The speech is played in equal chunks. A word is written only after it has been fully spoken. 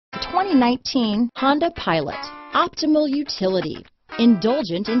2019 Honda Pilot. Optimal utility,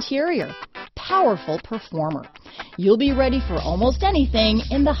 indulgent interior, powerful performer. You'll be ready for almost anything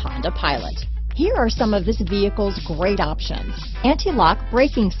in the Honda Pilot. Here are some of this vehicle's great options: anti-lock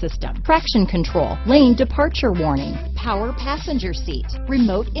braking system, traction control, lane departure warning, power passenger seat,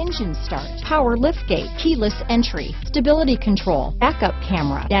 remote engine start, power liftgate, keyless entry, stability control, backup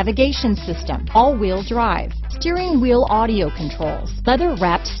camera, navigation system, all-wheel drive, steering wheel audio controls,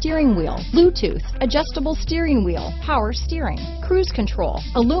 leather-wrapped steering wheel, Bluetooth, adjustable steering wheel, power steering, cruise control,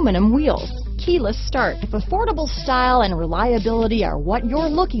 aluminum wheels, keyless start. If affordable style and reliability are what you're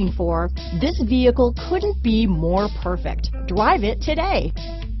looking for, this vehicle couldn't be more perfect. Drive it today.